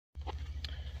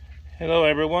Hello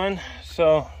everyone.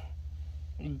 So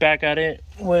back at it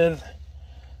with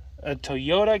a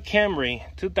Toyota Camry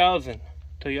 2000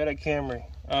 Toyota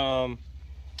Camry.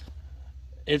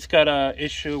 It's got a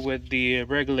issue with the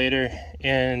regulator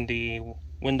and the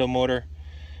window motor.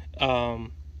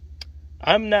 I'm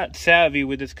not savvy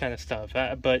with this kind of stuff,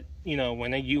 but you know,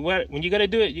 when you gotta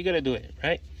do it, you gotta do it,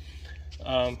 right?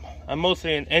 I'm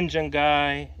mostly an engine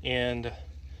guy and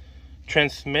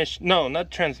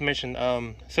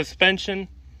suspension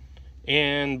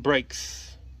and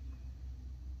brakes.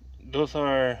 Those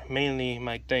are mainly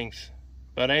my things.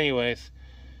 But anyways,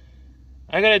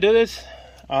 I gotta do this.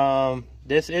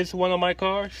 This is one of my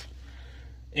cars,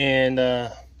 and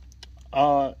I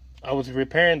was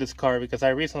repairing this car because I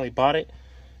recently bought it,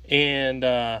 and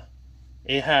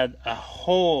it had a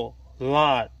whole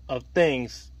lot of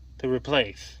things to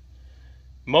replace,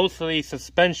 mostly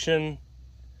suspension,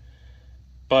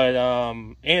 but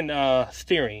and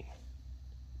steering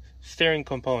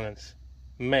components.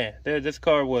 Man, this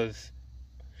car was,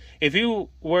 if you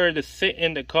were to sit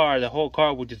in the car, the whole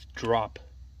car would just drop.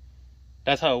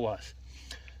 That's how it was.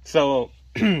 So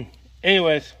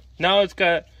anyways, now it's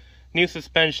got new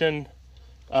suspension,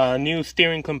 new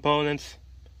steering components.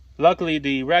 Luckily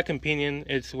the rack and pinion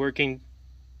is working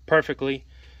perfectly.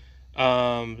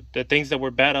 The things that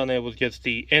were bad on it was just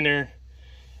the inner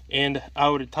and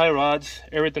outer tie rods.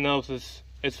 Everything else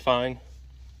is fine.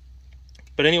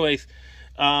 But anyways,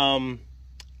 the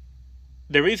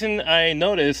reason I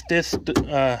noticed this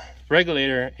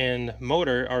regulator and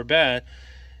motor are bad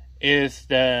is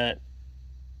that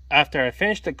after I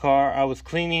finished the car, I was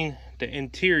cleaning the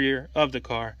interior of the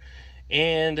car,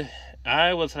 and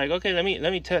I was like, okay, let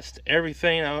me test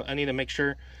everything. I need to make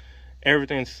sure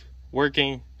everything's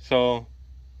working. So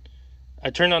I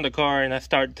turned on the car and I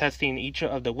started testing each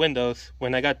of the windows.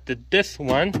 When I got to this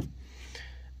one,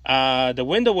 the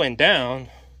window went down,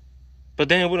 but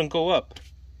then it wouldn't go up.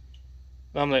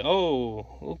 I'm like, oh,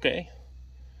 okay.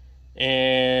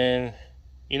 And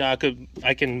you know,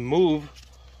 I can move.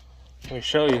 Let me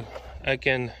show you. I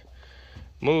can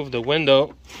move the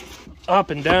window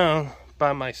up and down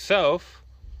by myself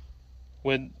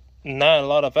with not a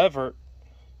lot of effort.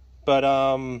 But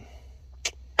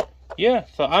yeah.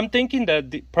 So I'm thinking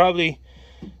that probably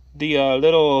the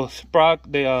little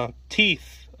sprocket, the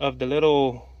teeth of the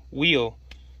little wheel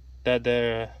that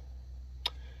the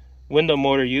window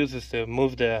motor uses to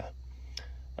move the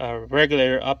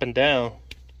regulator up and down,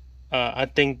 I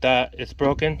think that is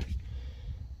broken.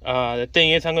 The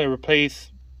thing is, I'm going to replace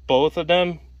both of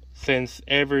them, since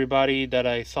everybody that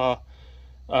I saw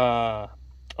on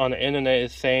the internet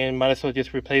is saying might as well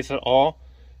just replace it all,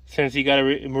 since you got to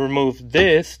remove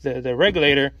this, the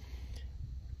regulator,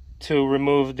 to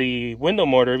remove the window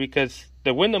motor, because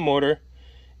the window motor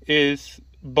is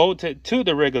bolted to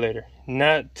the regulator,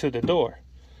 not to the door.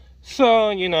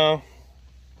 So, you know,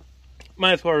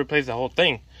 might as well replace the whole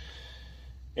thing.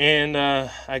 And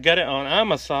I got it on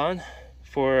Amazon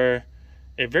for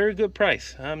a very good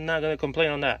price. I'm not going to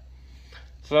complain on that.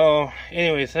 So,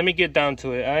 anyways, let me get down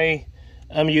to it.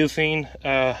 I'm using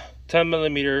a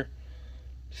 10mm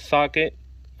socket.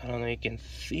 I don't know if you can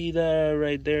see that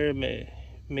right there.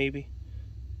 Maybe.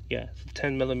 Yeah, it's a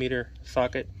 10mm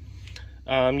socket.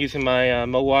 I'm using my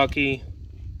Milwaukee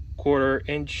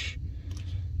 1/4"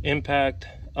 impact.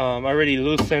 I already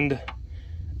loosened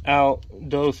out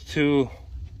those two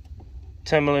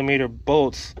 10mm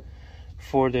bolts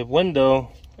for the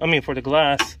window, for the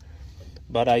glass,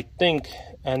 but I think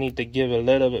I need to give a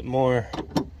little bit more.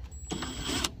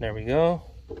 There we go.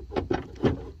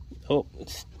 Oh,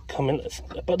 it's coming, it's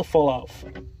about to fall off.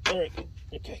 There we go.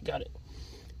 Okay, got it.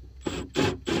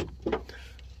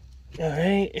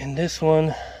 Alright, and this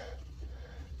one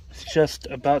is just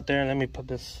about there. Let me put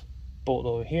this bolt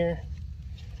over here.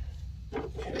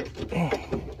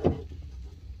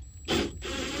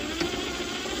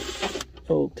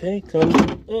 Okay,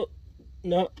 come. Oh,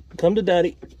 no, come to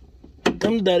daddy.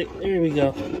 Come to daddy. There we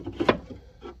go.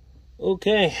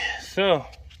 Okay, so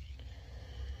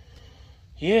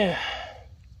yeah,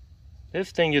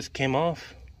 this thing just came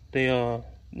off. The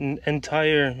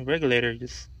entire regulator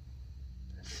just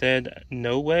said,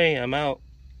 "No way, I'm out."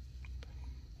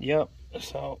 Yep.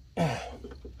 So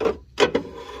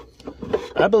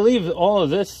I believe all of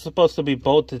this is supposed to be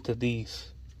bolted to these.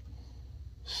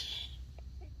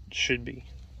 Should be,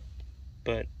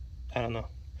 but I don't know.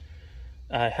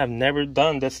 I have never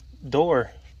done this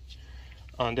door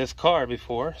on this car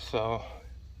before, so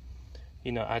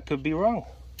you know, I could be wrong,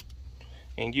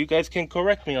 and you guys can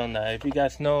correct me on that if you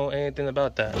guys know anything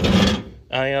about that.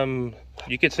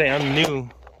 You could say I'm new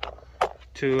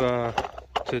to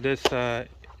this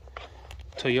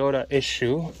Toyota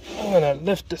issue. I'm gonna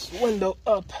lift this window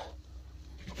up.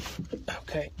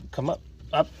 Okay, come up,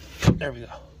 up. There we go.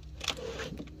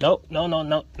 No, no, no,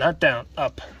 no, not down,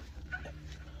 up.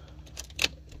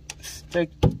 Stick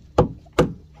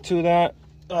to that.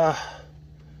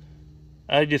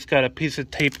 I just got a piece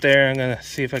of tape there. I'm gonna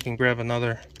see if I can grab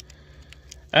another.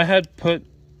 I had put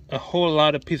a whole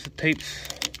lot of piece of tapes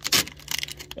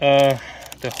to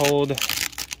hold.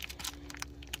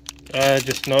 I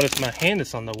just noticed my hand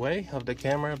is on the way of the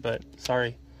camera, but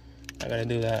sorry, I gotta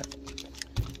do that.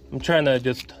 I'm trying to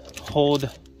just hold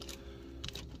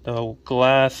the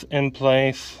glass in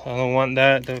place. I don't want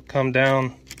that to come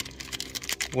down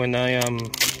when I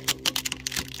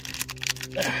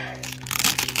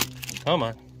come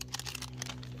on.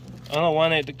 I don't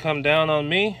want it to come down on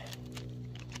me.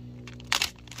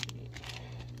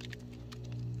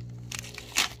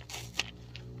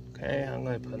 Okay, I'm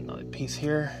gonna put another piece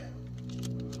here.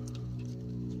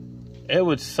 It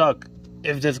would suck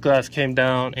if this glass came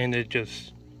down and it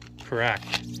just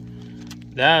cracked.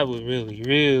 That would really,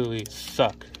 really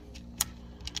suck.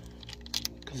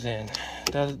 Cause then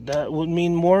that would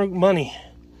mean more money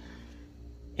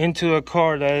into a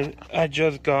car that I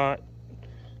just got.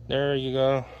 There you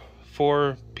go.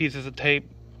 4 pieces of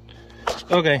tape.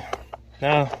 Okay,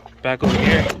 now back over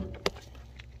here.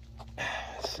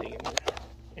 Let's see.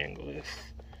 Angle this.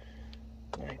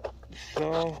 Right.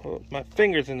 So, oh, my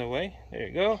finger's in the way. There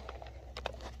you go.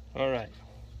 Alright.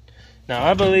 Now,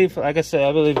 I believe, like I said,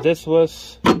 I believe this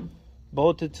was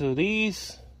bolted to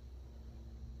these.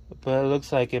 But it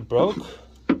looks like it broke.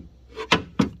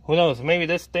 Who knows? Maybe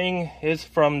this thing is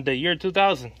from the year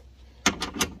 2000.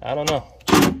 I don't know.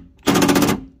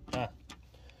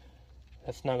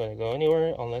 That's not going to go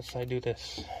anywhere unless I do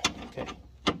this. Okay.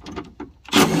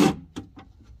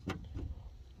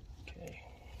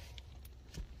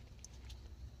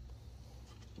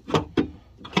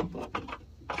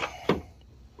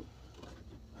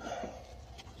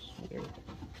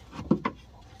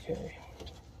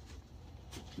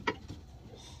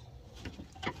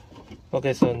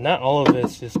 Okay, so not all of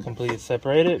this is completely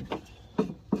separated.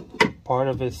 Part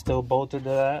of it's still bolted to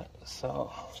that,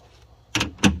 so.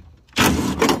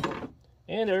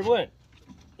 And there it went.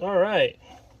 All right.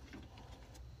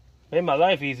 Made my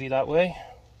life easy that way.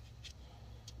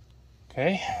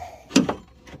 Okay.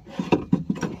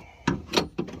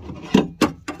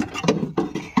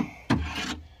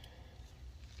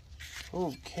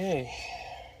 Okay.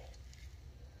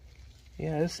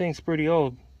 Yeah, this thing's pretty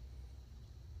old.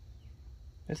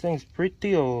 This thing's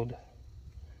pretty old.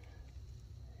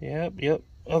 Yep.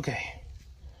 Okay.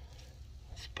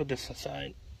 Let's put this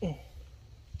aside. Okay,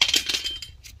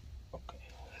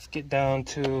 let's get down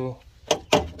to,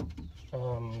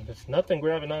 there's nothing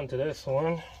grabbing onto this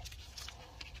one.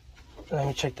 Let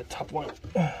me check the top one.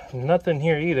 Nothing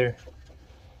here either.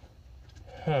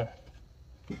 Huh.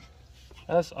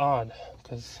 That's odd,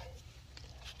 because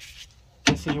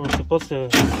you see you were supposed to,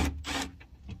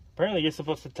 apparently you're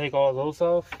supposed to take all those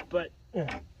off, but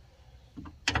let's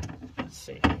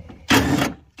see.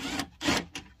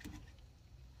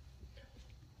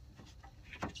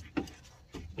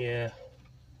 Yeah.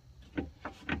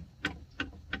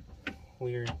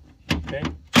 Weird. Okay.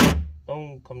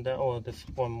 Don't come down. Oh, this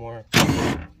one more.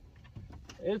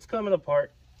 It's coming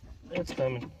apart. It's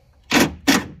coming.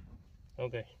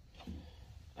 Okay.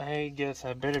 I guess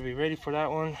I better be ready for that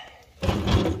one.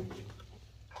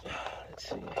 Let's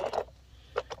see.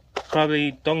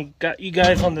 Probably don't got you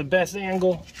guys on the best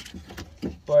angle,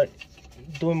 but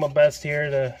doing my best here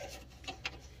to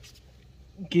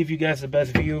give you guys the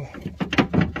best view.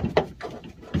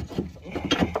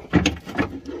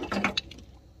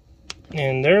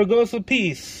 And there goes a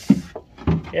piece.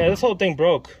 Yeah, this whole thing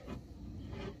broke.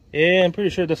 Yeah, I'm pretty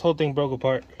sure this whole thing broke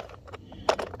apart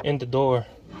in the door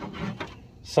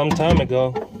some time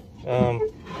ago.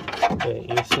 But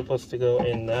you're supposed to go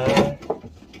in now.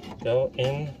 Go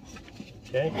in.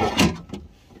 Okay.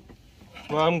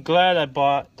 Well, I'm glad I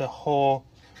bought the whole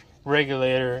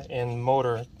regulator and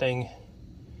motor thing.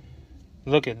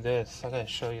 Look at this. I gotta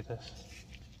show you this.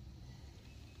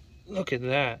 Look at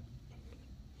that.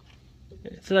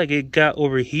 It's like it got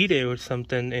overheated or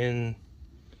something and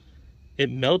it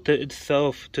melted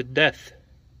itself to death.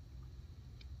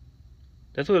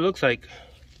 That's what it looks like.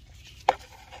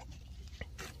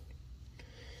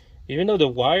 Even though the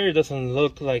wire doesn't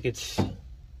look like it's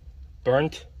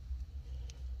burnt,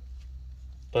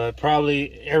 but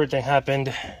probably everything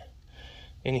happened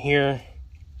in here.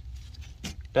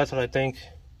 That's what I think.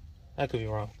 I could be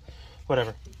wrong.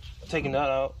 Whatever. Taking that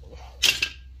out.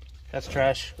 That's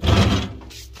trash.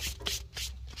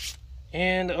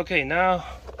 And okay, now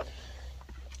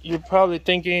you're probably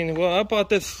thinking, well, I bought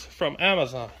this from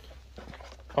Amazon.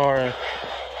 Are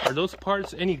those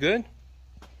parts any good?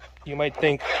 You might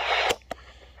think,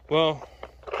 well,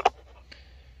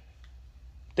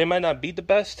 they might not be the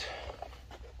best.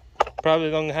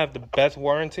 Probably don't have the best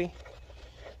warranty.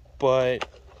 But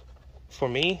for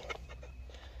me,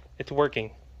 it's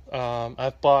working.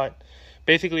 I've bought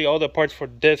basically all the parts for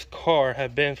this car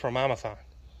have been from Amazon.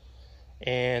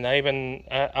 And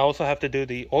I also have to do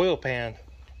the oil pan.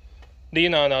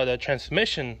 The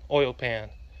transmission oil pan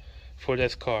for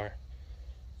this car.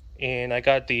 And I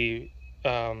got the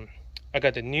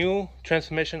new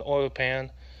transmission oil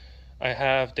pan. I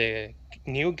have the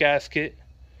new gasket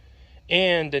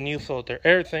and the new filter.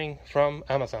 Everything from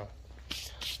Amazon.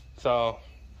 So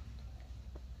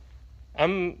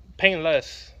I'm paying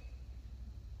less.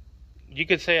 You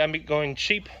could say I'm going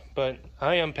cheap, but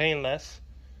I am paying less.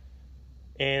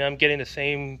 And I'm getting the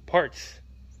same parts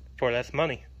for less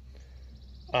money.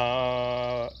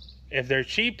 If they're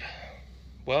cheap,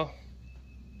 well,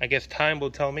 I guess time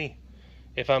will tell me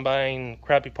if I'm buying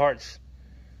crappy parts.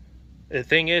 The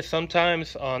thing is,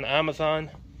 sometimes on Amazon,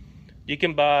 you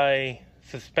can buy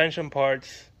suspension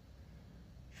parts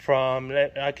from,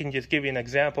 I can just give you an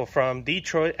example, from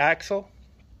Detroit Axle.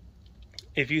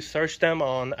 If you search them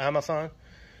on Amazon,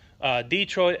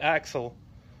 Detroit Axle,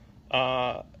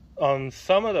 on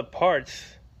some of the parts,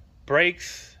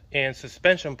 brakes and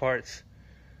suspension parts,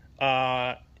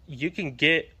 you can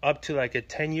get up to like a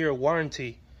 10-year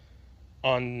warranty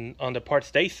on the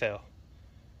parts they sell.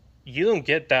 You don't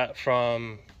get that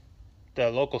from the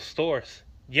local stores.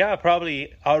 Yeah,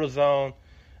 probably AutoZone,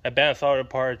 Advanced Auto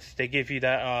Parts, they give you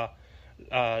that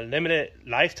limited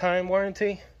lifetime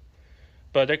warranty,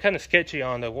 but they're kind of sketchy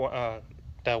on the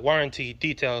warranty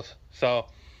details. So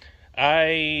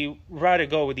I rather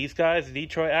go with these guys,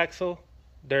 Detroit Axle.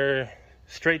 They're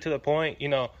straight to the point,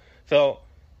 So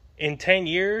in 10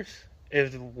 years,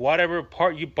 if whatever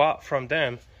part you bought from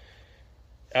them,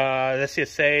 let's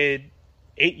just say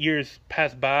 8 years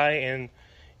pass by and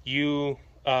you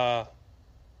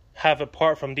have a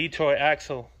part from Detroit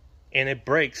Axle and it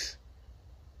breaks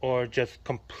or just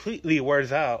completely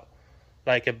wears out,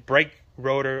 like a brake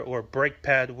rotor or brake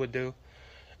pad would do,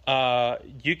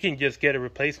 you can just get a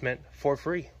replacement for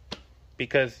free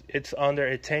because it's under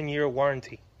a 10-year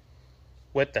warranty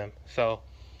with them. So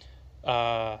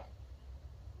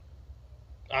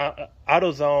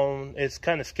AutoZone is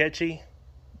kind of sketchy.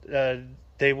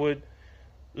 They would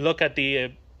look at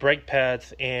the brake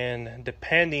pads, and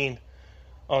depending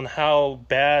on how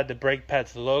bad the brake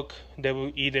pads look, they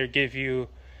will either give you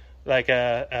like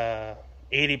a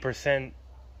 80%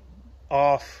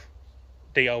 off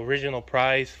the original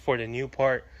price for the new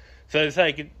part. So it's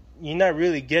like you're not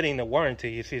really getting the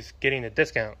warranty, you're just getting a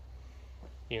discount,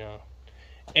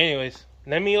 Anyways,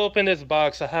 let me open this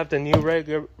box. I have the new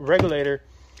regulator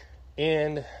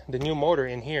and the new motor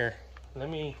in here. Let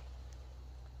me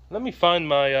find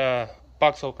my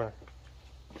box opener.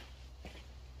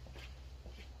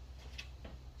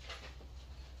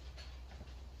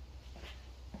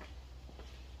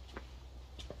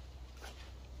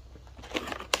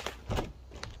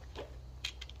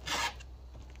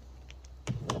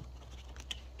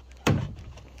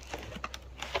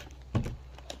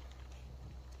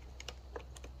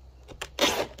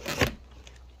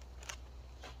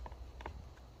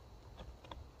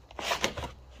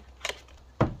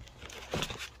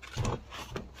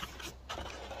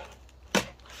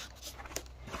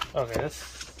 Okay,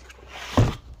 that's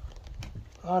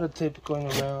a lot of tape going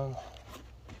around.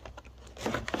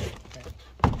 Okay.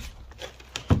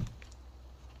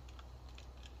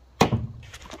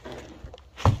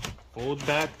 Fold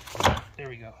back. There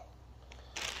we go.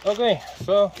 Okay,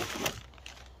 so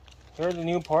here are the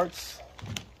new parts.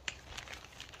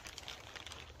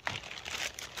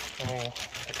 Let me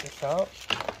check this out.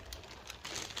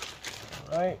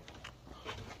 Alright.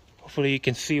 Hopefully you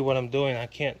can see what I'm doing. I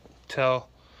can't tell.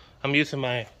 I'm using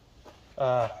my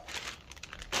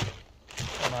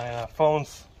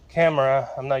phone's camera.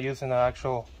 I'm not using the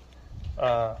actual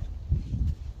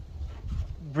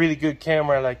really good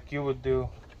camera like you would do.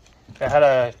 I had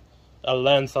a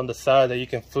lens on the side that you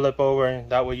can flip over,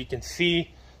 and that way you can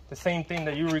see the same thing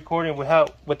that you're recording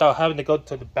without having to go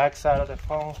to the back side of the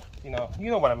phone. You know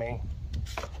what I mean.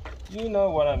 You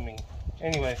know what I mean.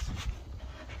 Anyways,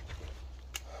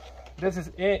 this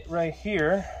is it right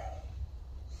here.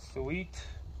 Sweet.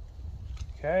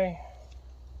 Okay.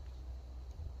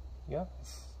 Yeah,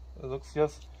 it looks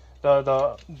just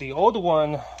the old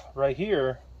one right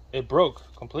here. It broke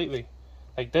completely.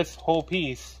 Like this whole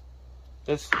piece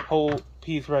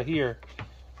right here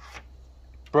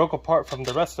broke apart from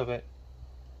the rest of it.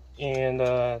 and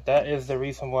that is the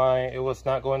reason why it was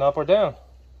not going up or down.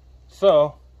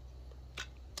 So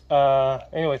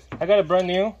anyways, I got it brand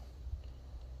new.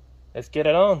 Let's get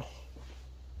it on.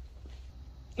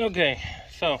 Okay,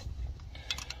 so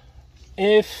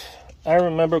if I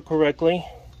remember correctly,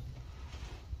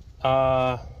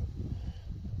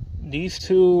 these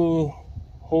two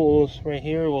holes right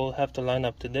here will have to line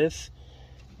up to this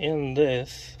and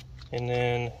this, and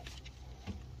then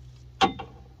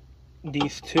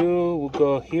these two will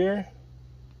go here,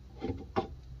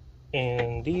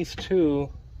 and these two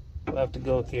will have to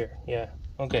go here. Yeah,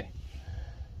 okay.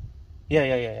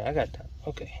 Yeah, I got that.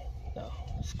 Okay, now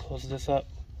let's close this up.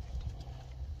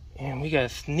 And we gotta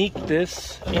sneak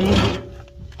this in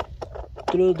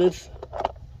through this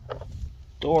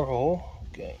door hole.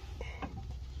 Okay.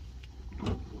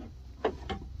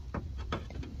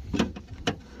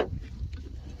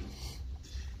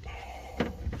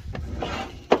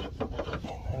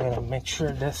 I gotta make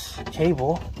sure this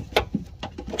cable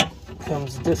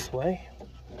comes this way.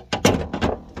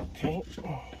 Okay.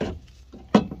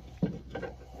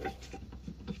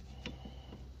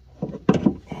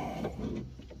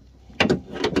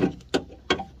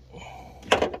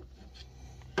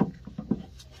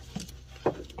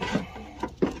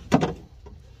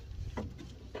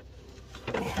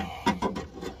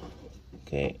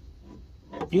 Okay,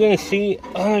 you're gonna see, I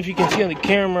don't know if you can see on the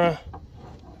camera,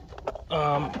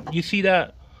 you see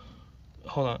that,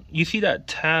 hold on, you see that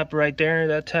tab right there?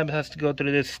 That tab has to go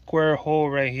through this square hole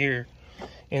right here.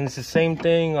 And it's the same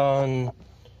thing on,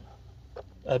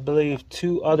 I believe,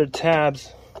 2 other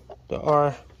tabs that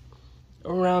are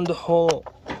around the whole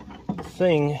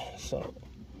thing. So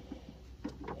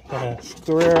I'm gonna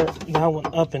square that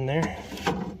one up in there.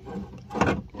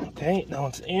 Okay, that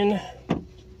one's in.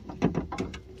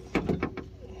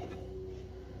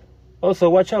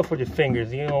 Also, watch out for your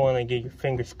fingers. You don't want to get your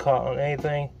fingers caught on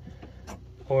anything,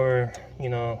 or, you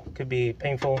know, it could be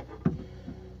painful.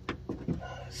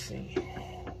 Let's see.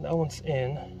 That one's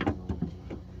in.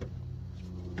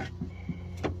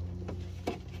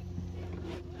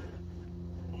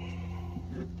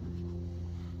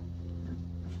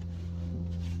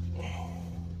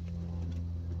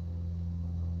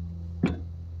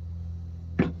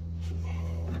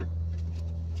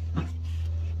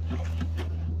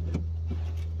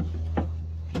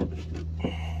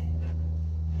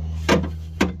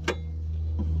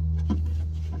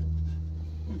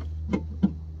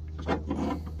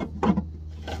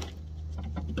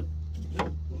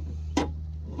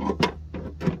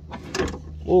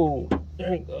 Whoa,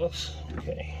 there it goes.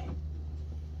 Okay.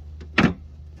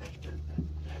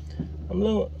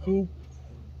 I'm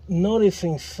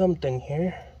noticing something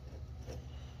here.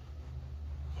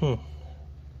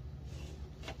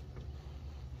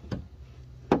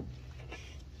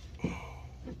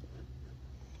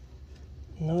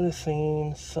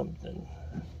 Noticing something.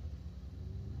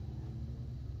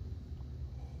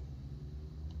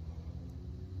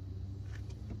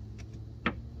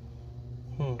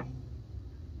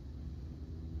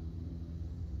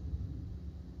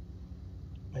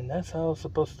 And that's how it's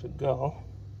supposed to go.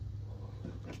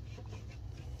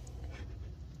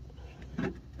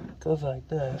 It goes like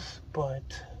this,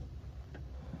 but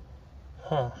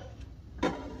I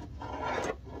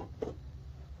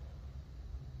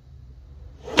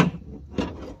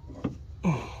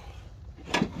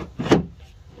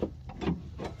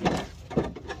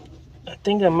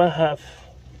think I might have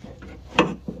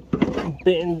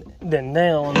bitten the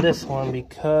nail on this one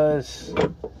because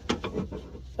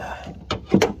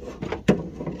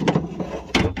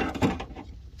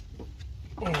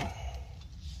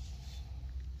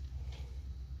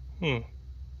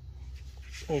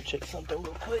let me check something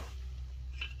real quick.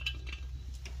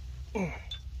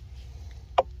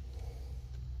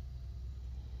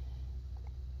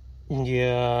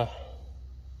 Yeah.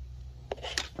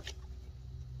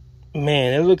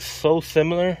 Man, it looks so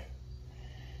similar,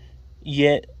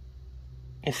 yet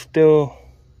it's still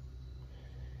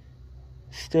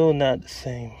not the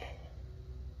same.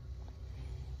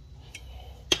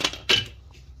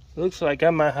 Looks like I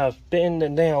might have bitten the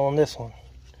nail on this one,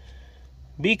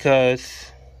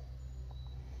 because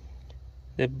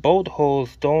the bolt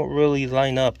holes don't really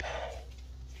line up,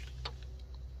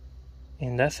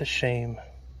 and that's a shame.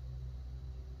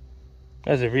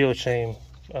 That's a real shame.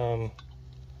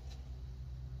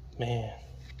 Man,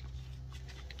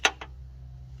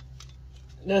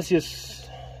 that's just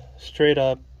straight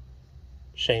up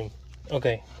shame.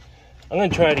 Okay, I'm gonna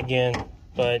try it again,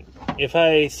 but if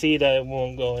I see that it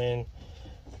won't go in,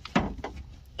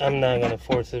 I'm not gonna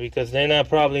force it, because then I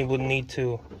probably would need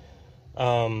to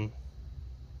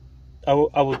I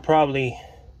would probably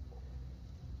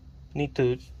need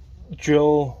to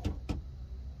drill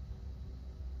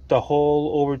the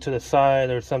hole over to the side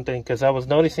or something, because I was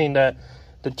noticing that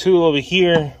the two over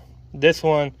here, this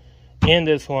one and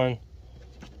this one,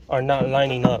 are not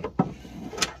lining up,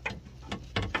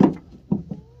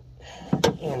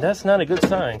 and that's not a good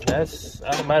sign. That's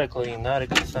automatically not a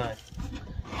good sign.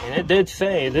 And it did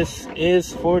say this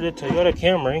is for the Toyota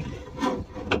Camry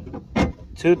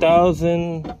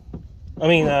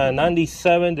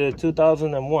 97 to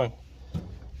 2001.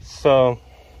 So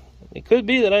it could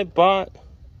be that I bought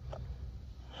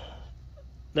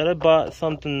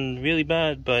something really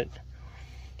bad, but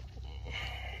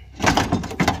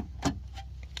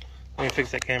let me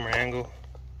fix that camera angle.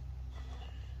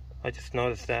 I just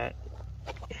noticed that.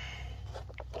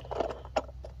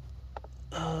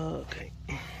 Okay.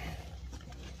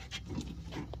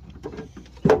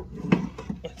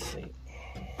 Let's see.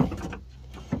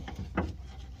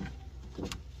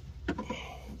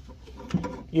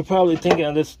 You're probably thinking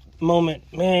at this moment,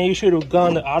 man, you should have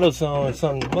gone to AutoZone or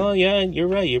something. Well, yeah, you're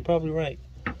right. You're probably right.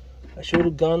 I should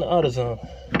have gone to AutoZone.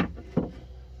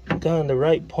 Gone the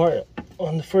right part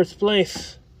on the first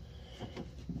place.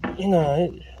 You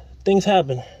know, things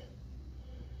happen.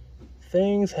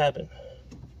 Things happen.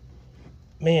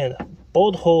 Man,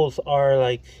 both holes are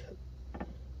like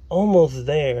almost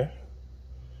there.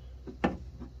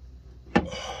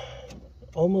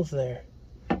 Almost there.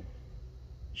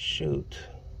 Shoot.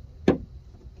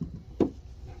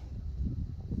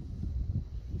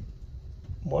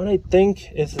 What I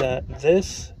think is that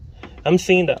I'm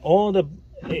seeing that all the,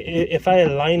 if I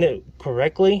align it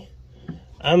correctly,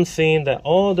 I'm seeing that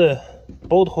all the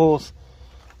bolt holes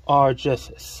are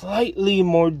just slightly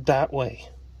more that way.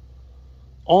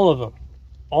 All of them,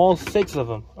 all 6 of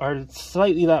them are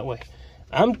slightly that way.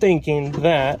 I'm thinking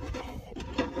that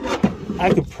I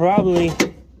could probably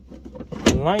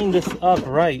line this up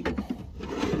right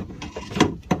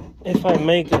if I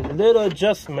make a little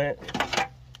adjustment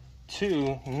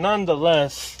to,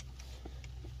 nonetheless,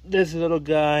 this little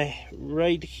guy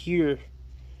right here,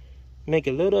 make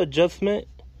a little adjustment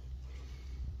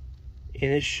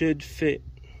and it should fit.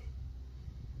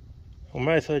 I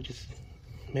might as well just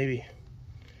maybe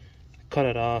cut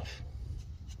it off.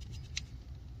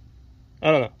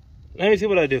 I don't know. Let me see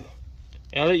what I do.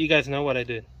 I'll let you guys know what I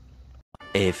did.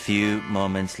 A few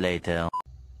moments later.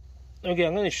 Okay,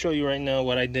 I'm going to show you right now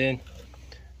what I did.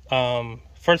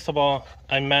 First of all,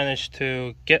 I managed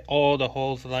to get all the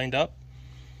holes lined up.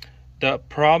 The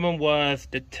problem was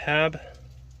the tab,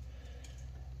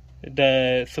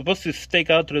 supposed to stick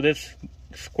out through this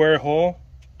square hole.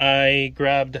 I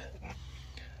grabbed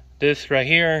this right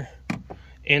here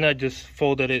and I just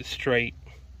folded it straight.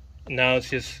 Now it's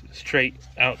just straight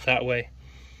out that way.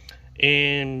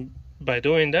 And by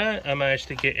doing that, I managed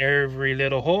to get every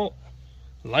little hole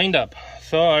lined up.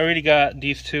 So I already got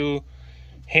these 2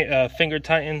 finger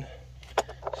tightened.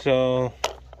 So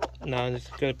now I'm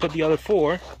just gonna put the other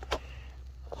 4.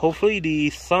 Hopefully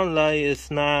the sunlight is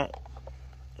not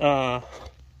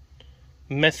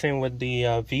messing with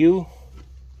the view.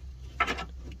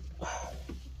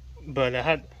 But I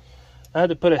had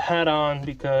to put a hat on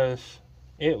because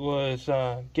it was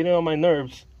getting on my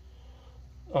nerves.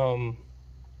 It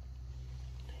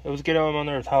was getting on my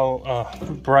nerves how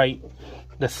bright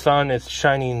the sun is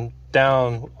shining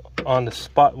down on the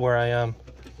spot where I am.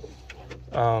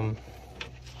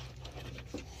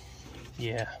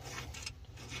 Yeah.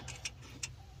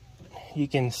 You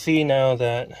can see now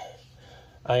that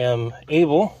I am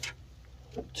able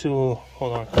to,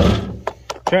 hold on,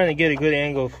 trying to get a good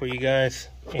angle for you guys,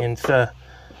 and it's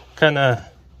kind of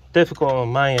difficult on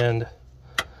my end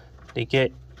to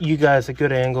get you guys a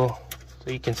good angle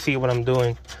so you can see what I'm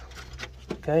doing.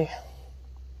 Okay.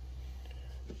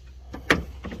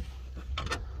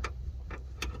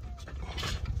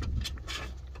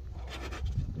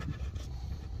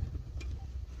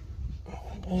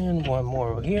 And one more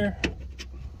over here.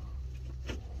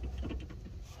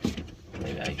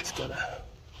 Maybe I just gotta,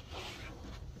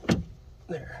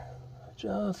 there,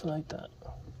 just like that.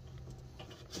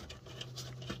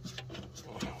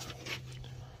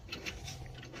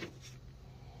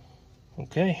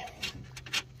 Okay.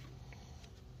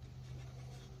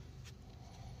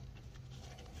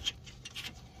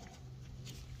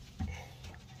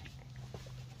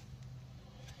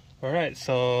 All right,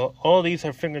 so all these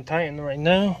are finger tightened right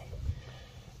now,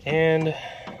 and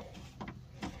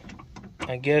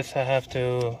I guess I have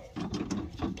to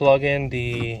plug in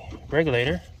the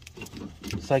regulator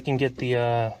so I can get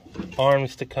the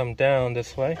arms to come down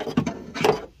this way.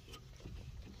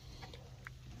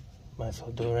 Might as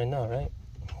well do it right now, right?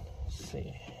 Let's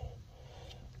see.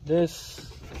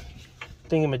 This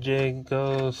thingamajig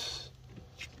goes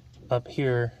up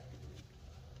here.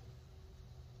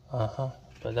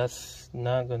 But that's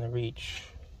not gonna reach.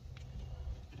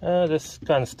 This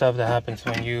kind of stuff that happens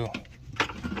when you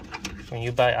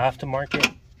buy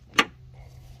aftermarket.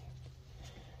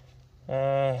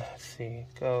 Let's see,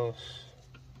 it goes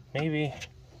maybe.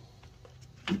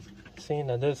 See,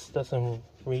 now this doesn't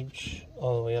reach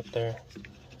all the way up there.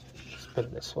 Let's put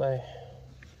it this way.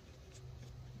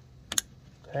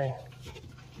 Okay.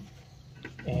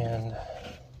 And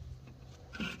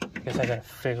I guess I gotta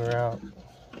figure out.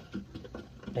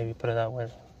 Maybe put it that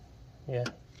way. Yeah.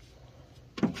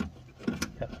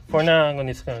 For now, I'm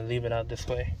just gonna leave it out this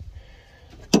way.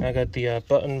 I got the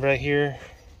button right here.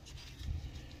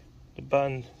 The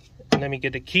button. And let me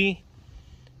get the key,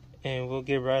 and we'll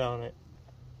get right on it.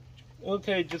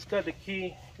 Okay, just got the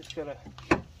key. Just gotta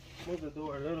move the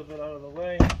door a little bit out of the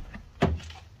way.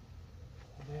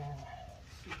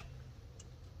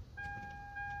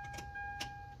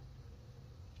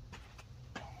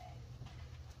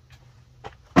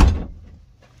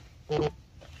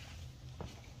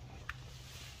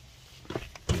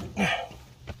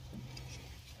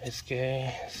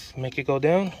 Let's make it go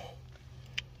down.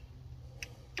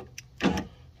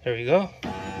 There we go.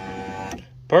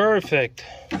 Perfect.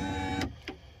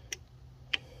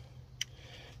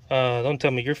 Don't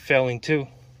tell me you're failing too.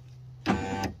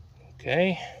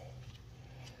 Okay.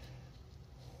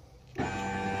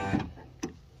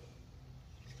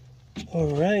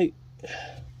 All right.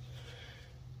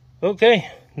 Okay,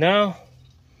 now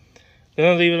I'm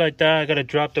gonna leave it like that. I gotta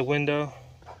drop the window.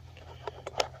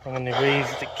 I'm gonna raise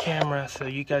the camera so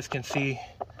you guys can see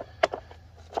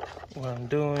what I'm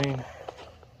doing.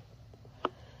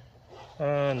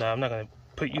 No, I'm not gonna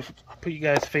put you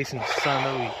guys facing the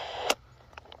sun.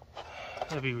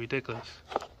 That'd be ridiculous.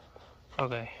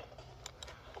 Okay,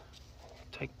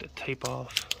 take the tape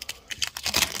off.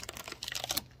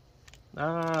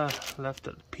 Left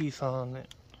a piece on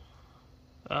it.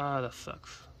 That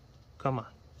sucks. Come on,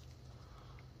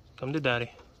 come to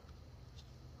daddy.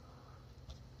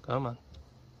 Come on.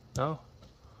 No?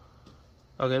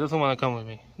 Okay, doesn't want to come with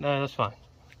me. No, that's fine.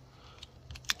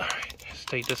 Alright, let's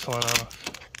take this one off.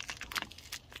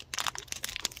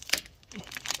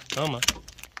 Come on.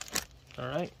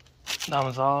 Alright, that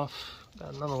one's off.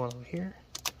 Got another one over here.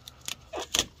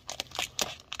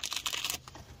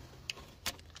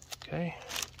 Okay.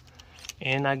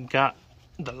 And I got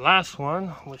the last one,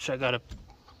 which I gotta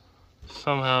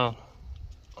somehow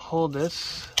hold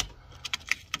this.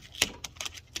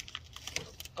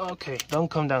 Okay, don't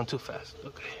come down too fast.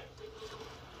 Okay.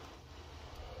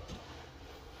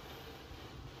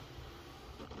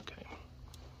 Okay.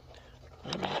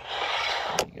 Let me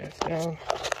put you guys down.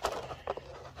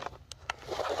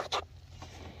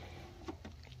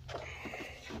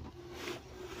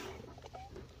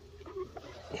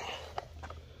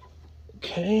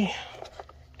 Okay.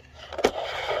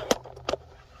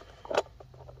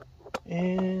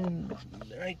 And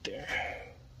right there.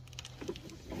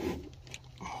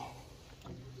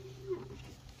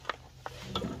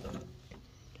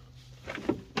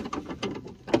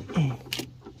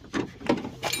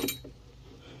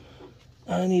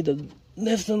 I need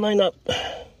this to line up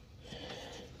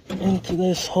into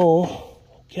this hole.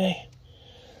 Okay.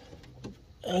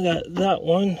 I got that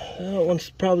one. That one's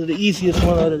probably the easiest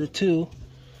one out of the two.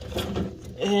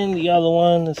 And the other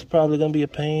one is probably going to be a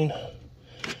pain.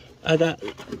 I got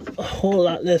a whole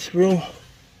lot less room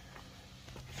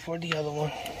for the other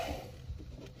one.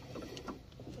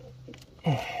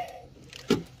 Okay,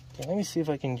 let me see if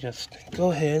I can just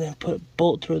go ahead and put a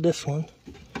bolt through this one.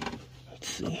 Let's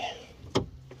see.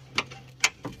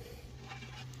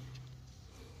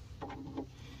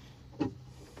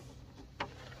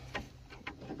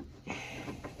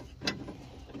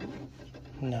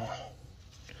 No,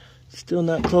 still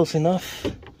not close enough.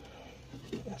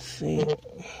 Let's see.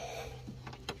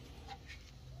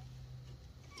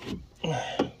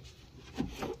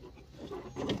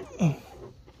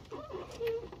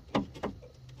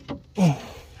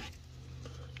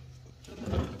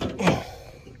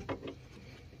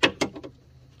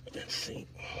 Let's see.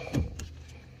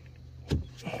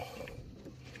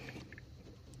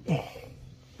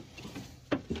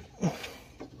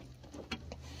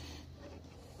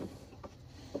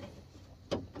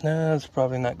 No, it's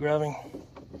probably not grabbing.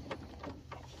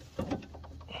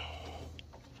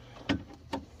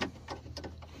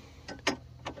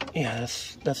 Yeah,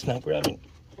 that's not grabbing.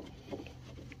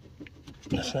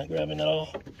 That's not grabbing at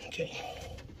all. Okay.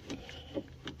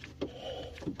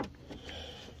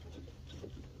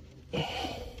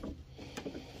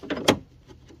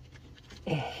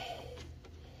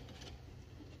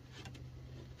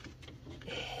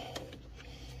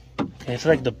 It's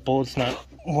like the bolt's not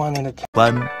wanting to.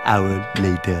 1 hour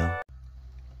later.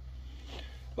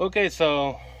 Okay,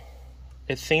 so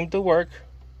it seemed to work.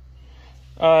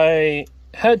 I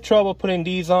had trouble putting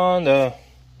these on. Let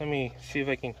me see if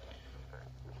I can.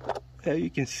 Yeah, you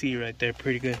can see right there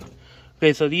pretty good.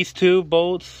 Okay, so these two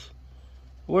bolts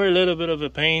were a little bit of a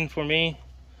pain for me.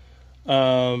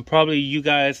 Probably you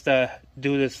guys that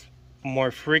do this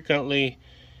more frequently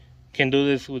can do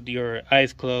this with your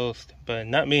eyes closed, but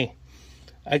not me.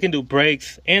 I can do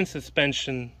brakes and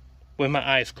suspension with my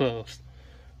eyes closed,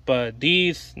 but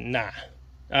these, nah.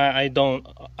 I don't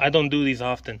do these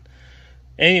often.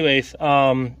 Anyways,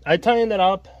 I tightened it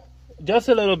up just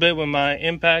a little bit with my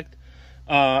impact.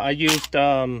 I used,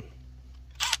 you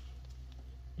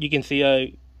can see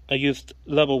I used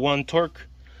level 1 torque.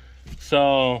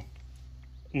 So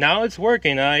now it's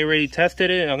working. I already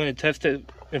tested it. I'm going to test it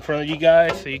in front of you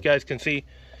guys so you guys can see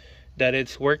that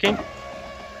it's working.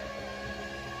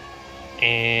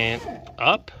 And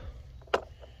up.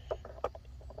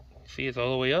 See, it's all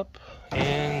the way up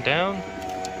and down.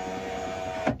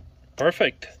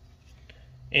 Perfect.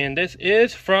 And this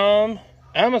is from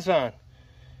Amazon.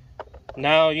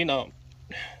 Now, you know,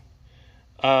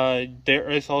 there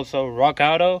is also Rock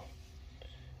Auto,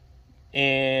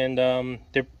 and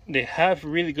they have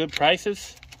really good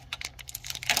prices.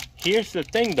 Here's the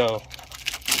thing, though.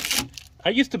 I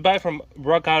used to buy from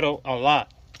Rock Auto a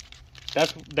lot.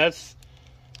 That's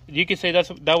you can say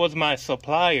that was my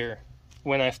supplier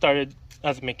when I started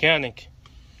as a mechanic,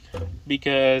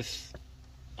 because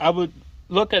I would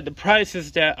look at the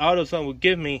prices that AutoZone would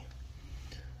give me.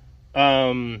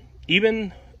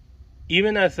 Even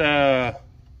as a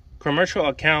commercial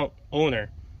account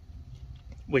owner,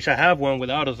 which I have one with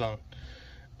AutoZone,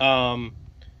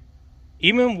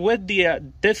 even with the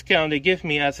discount they give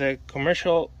me as a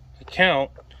commercial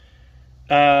account,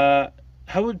 I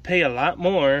would pay a lot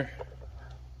more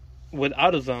with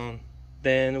AutoZone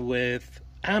than with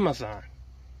Amazon.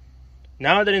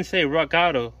 Now I didn't say Rock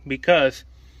Auto, because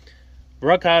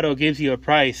Rock Auto gives you a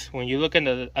price when you look at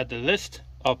the list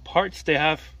of parts they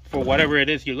have for whatever it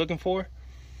is you're looking for.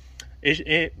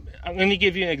 I'm going to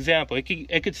give you an example.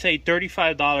 It could say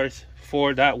 $35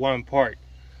 for that one part.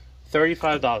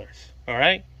 $35, all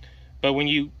right? But when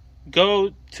you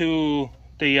go to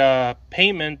the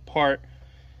payment part,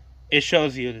 it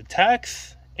shows you the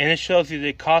tax and it shows you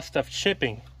the cost of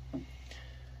shipping.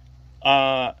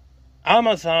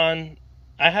 Amazon,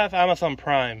 I have Amazon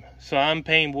Prime, so I'm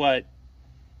paying what?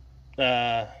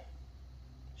 Right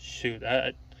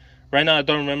now I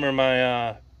don't remember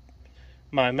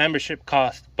my membership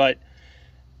cost, but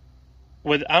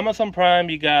with Amazon Prime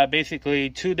you got basically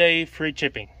 2-day free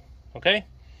shipping. Okay,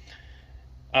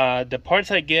 the parts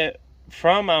I get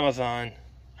from Amazon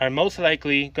are most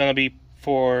likely gonna be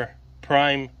for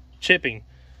Prime shipping,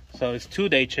 so it's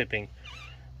 2-day shipping.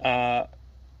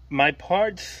 My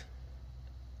parts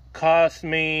cost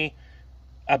me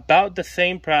about the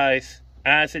same price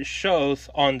as it shows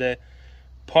on the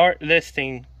part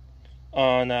listing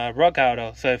on Rock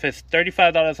Auto. So if it's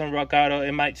 $35 on Rock Auto,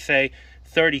 it might say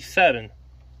 $37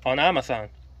 on Amazon.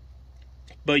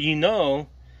 But you know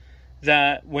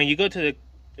that when you go to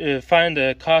the find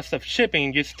the cost of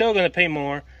shipping, you're still going to pay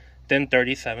more than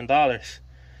 $37.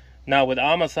 Now with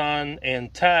Amazon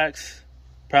and tax,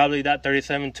 probably that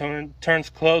 37 turns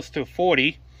close to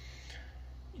 40.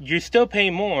 You're still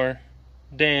paying more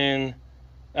than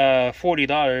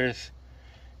 $40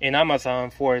 in Amazon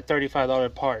for a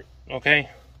 $35 part, okay?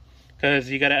 Because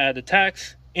you gotta add the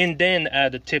tax and then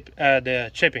add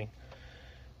the shipping.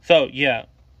 So yeah,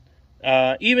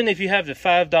 even if you have the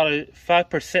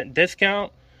 $5%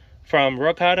 discount from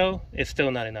Rock Auto, it's still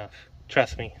not enough.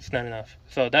 Trust me, it's not enough.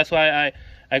 So that's why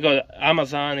I go to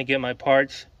Amazon and get my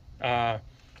parts. I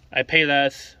pay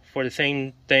less for the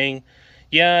same thing.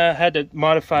 Yeah, I had to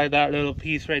modify that little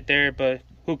piece right there, but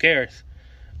who cares?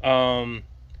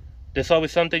 There's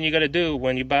always something you gotta do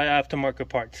when you buy aftermarket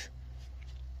parts.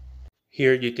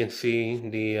 Here you can see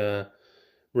the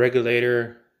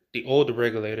regulator, the old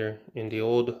regulator in the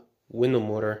old window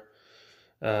motor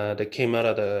that came out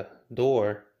of the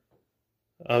door.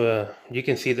 You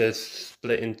can see this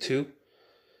split in two,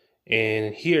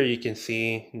 and here you can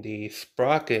see the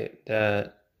sprocket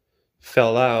that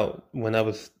fell out when I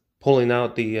was pulling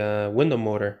out the window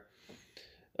motor.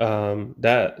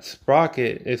 That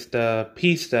sprocket is the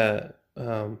piece that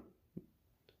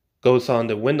goes on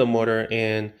the window motor,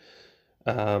 and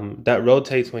that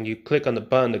rotates when you click on the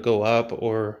button to go up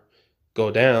or go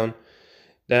down.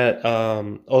 That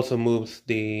also moves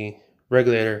the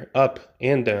regulator up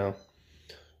and down,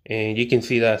 and you can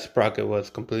see that sprocket was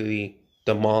completely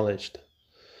demolished.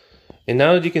 And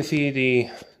now that you can see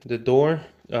the door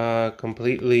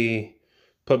completely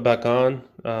put back on,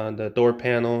 the door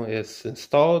panel is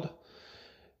installed.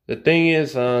 The thing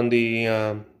is, on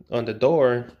the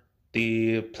door,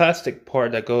 the plastic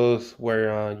part that goes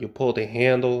where you pull the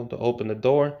handle to open the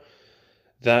door,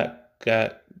 that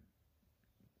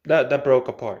broke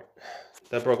apart.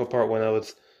 That broke apart when I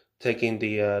was taking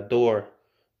the door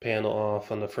panel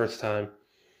off on the first time.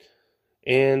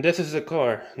 And this is the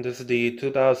car. This is the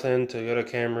 2000 Toyota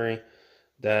Camry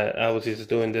that I was just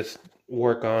doing this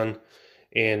work on,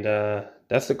 and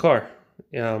that's the car.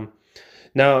 Now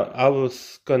I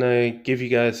was gonna give you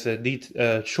guys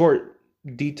a short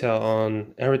detail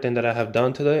on everything that I have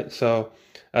done today. So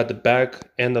at the back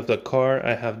end of the car,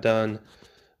 I have done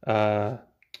the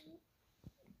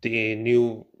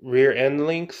new rear end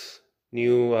links,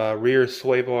 new rear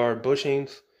sway bar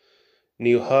bushings,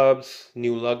 new hubs,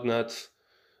 new lug nuts.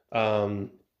 The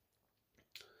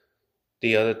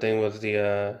other thing was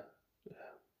the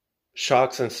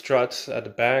shocks and struts at the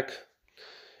back,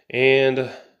 and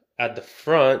at the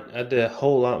front, I did a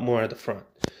whole lot more at the front.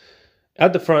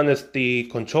 At the front is the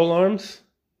control arms,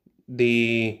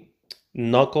 the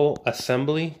knuckle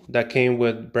assembly that came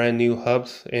with brand new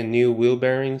hubs and new wheel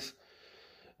bearings,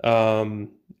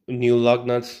 new lug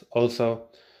nuts also.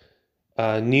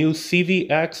 New CV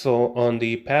axle on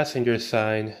the passenger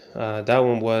side. That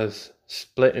one was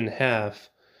split in half.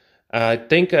 I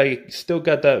think I still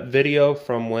got that video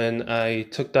from when I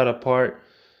took that apart,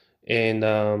 and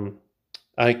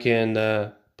I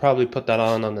can probably put that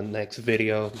on the next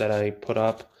video that I put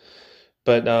up.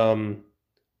 But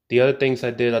the other things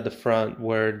I did at the front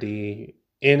were the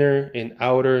inner and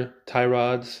outer tie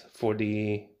rods for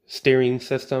the steering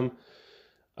system.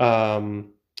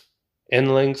 End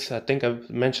links, I think I've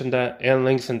mentioned that. End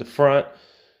links in the front.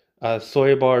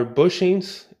 Soy bar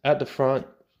bushings at the front.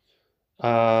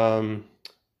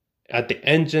 At the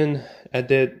engine, I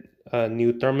did a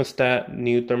new thermostat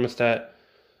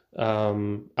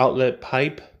outlet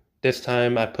pipe. This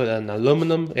time I put an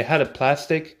aluminum. It had a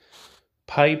plastic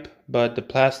pipe, but the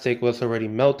plastic was already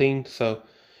melting, so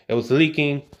it was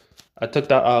leaking. I took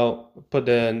that out, put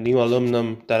the new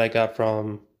aluminum that I got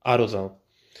from AutoZone.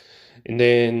 And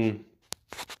then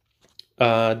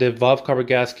the valve cover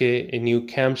gasket, a new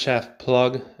camshaft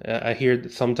plug. I hear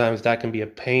that sometimes that can be a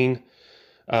pain.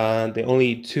 The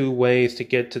only two ways to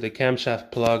get to the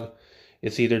camshaft plug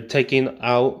is either taking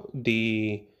out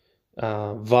the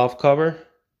valve cover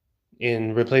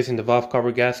and replacing the valve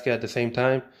cover gasket at the same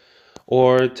time,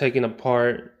 or taking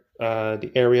apart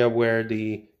the area where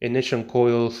the ignition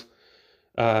coils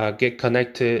get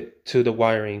connected to the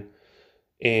wiring.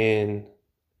 And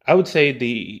I would say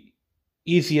the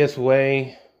easiest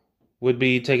way would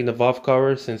be taking the valve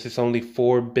cover, since it's only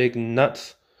 4 big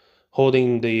nuts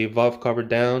holding the valve cover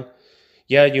down.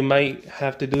 Yeah, you might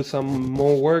have to do some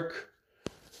more work,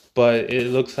 but it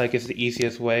looks like it's the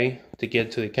easiest way to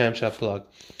get to the camshaft plug.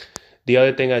 The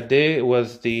other thing I did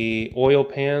was the oil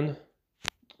pan,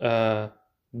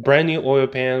 brand new oil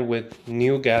pan with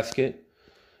new gasket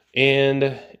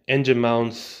and engine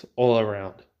mounts all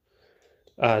around.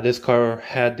 This car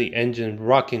had the engine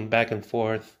rocking back and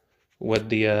forth with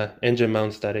the engine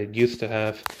mounts that it used to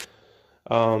have.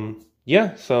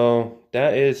 Yeah, so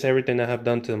that is everything I have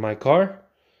done to my car.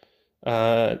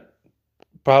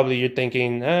 Probably you're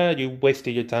thinking, you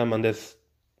wasted your time on this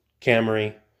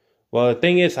Camry. Well, the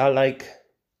thing is, I like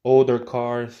older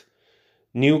cars.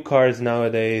 New cars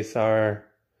nowadays are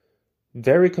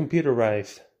very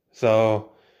computerized.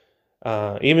 So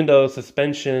even though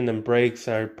suspension and brakes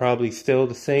are probably still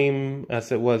the same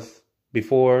as it was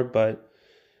before, but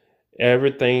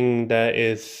everything that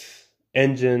is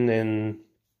engine and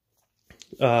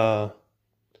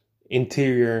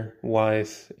interior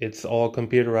wise, it's all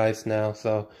computerized now.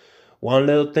 So one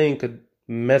little thing could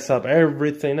mess up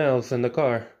everything else in the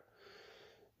car.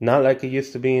 Not like it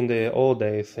used to be in the old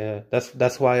days.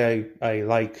 That's why I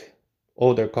like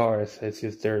older cars. It's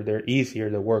just they're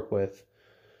easier to work with.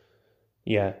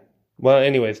 Yeah. Well,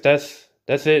 anyways, that's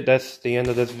it. That's the end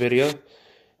of this video.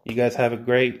 You guys have a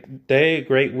great day,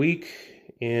 great week,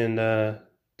 and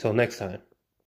till next time.